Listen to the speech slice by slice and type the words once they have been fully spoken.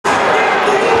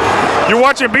You're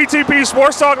watching BTP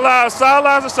Sports Talk Live,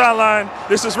 Sideline to Sideline.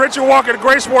 This is Richard Walker, the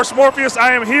Great Sports Morpheus.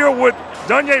 I am here with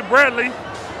Dunya Bradley,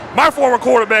 my former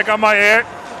quarterback, I might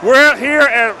add. We're here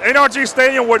at NRG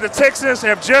Stadium where the Texans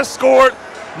have just scored.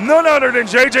 None other than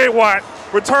J.J. Watt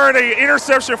returned an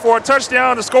interception for a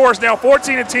touchdown. The score is now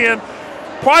 14-10.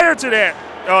 Prior to that,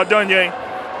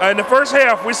 Dunya, in the first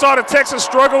half, we saw the Texans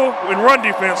struggle in run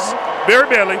defense very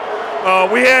badly.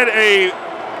 We had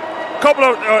a couple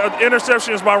of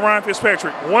interceptions by Ryan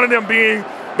Fitzpatrick. One of them being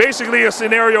basically a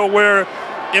scenario where,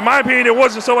 in my opinion, it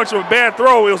wasn't so much of a bad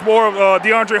throw. It was more of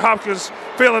DeAndre Hopkins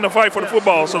failing the fight for the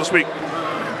football, so to speak.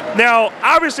 Now,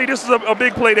 obviously, this is a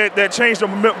big play that changed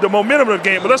the momentum of the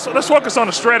game, but let's focus on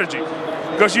the strategy,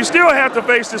 because you still have to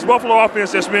face this Buffalo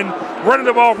offense that's been running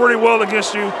the ball pretty well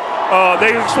against you.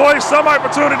 They exploited some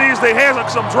opportunities. They had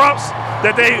some drops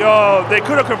that they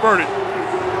could have converted.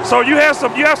 So you have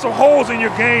some holes in your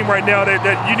game right now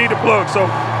that you need to plug. So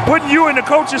putting you in the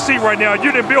coach's seat right now,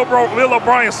 you're in Bill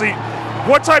O'Brien's seat.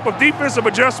 What type of defensive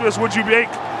adjustments would you make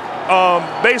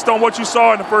based on what you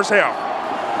saw in the first half?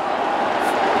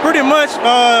 Pretty much,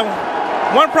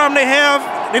 one problem they have,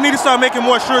 they need to start making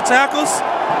more sure tackles,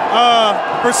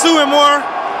 pursuing more.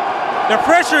 The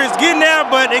pressure is getting there,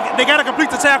 but they got to complete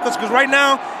the tackles, because right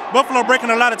now, Buffalo breaking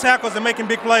a lot of tackles and making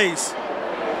big plays.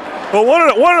 Well,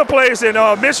 one of the plays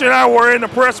that Mitch and I were in the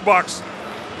press box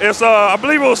is, I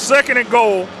believe it was 2nd and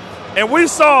goal, and we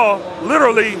saw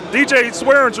literally DJ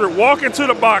Swearinger walk into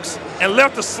the box and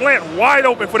left the slant wide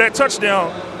open for that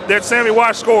touchdown that Sammy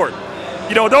Watt scored.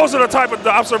 You know, those are the type of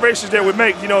observations that we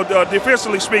make, you know,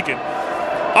 defensively speaking.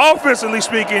 Offensively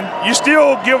speaking, you're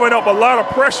still giving up a lot of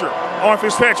pressure on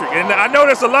Fitzpatrick. And I know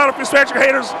there's a lot of Fitzpatrick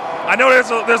haters. I know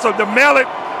the Mallet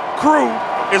crew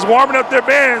is warming up their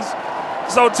bands.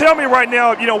 So tell me right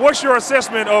now, you know, what's your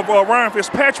assessment of Ryan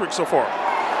Fitzpatrick so far?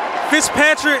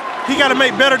 Fitzpatrick, he got to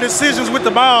make better decisions with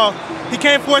the ball. He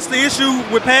can't force the issue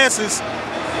with passes.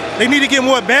 They need to get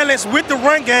more balance with the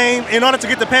run game in order to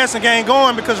get the passing game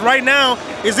going, because right now,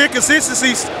 it's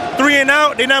inconsistencies. 3 and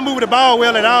out, they're not moving the ball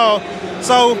well at all.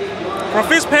 So from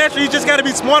Fitzpatrick, he just got to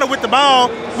be smarter with the ball,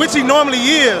 which he normally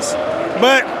is.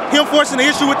 But him forcing the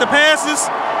issue with the passes,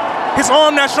 his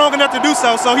arm not strong enough to do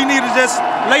so, so he need to just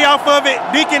lay off of it,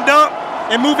 dink and dunk,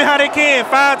 and move it how they can,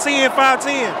 5-10,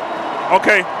 5-10.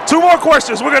 Okay, 2 more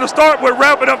questions. We're going to start with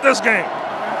wrapping up this game.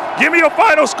 Give me a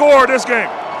final score of this game.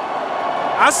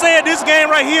 I said this game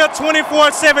right here,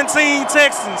 24-17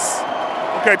 Texans.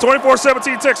 Okay,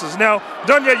 24-17 Texans. Now,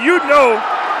 Dunya, you know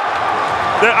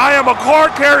that I am a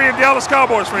card-carrying Dallas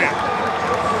Cowboys fan.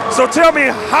 So tell me,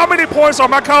 how many points are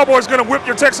my Cowboys going to whip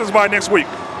your Texans by next week?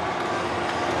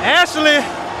 Actually.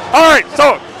 All right,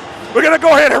 so we're going to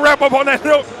go ahead and wrap up on that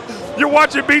note. You're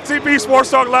watching BTP Sports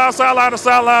Talk Live, Sideline to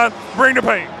Sideline. Bring the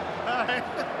pain.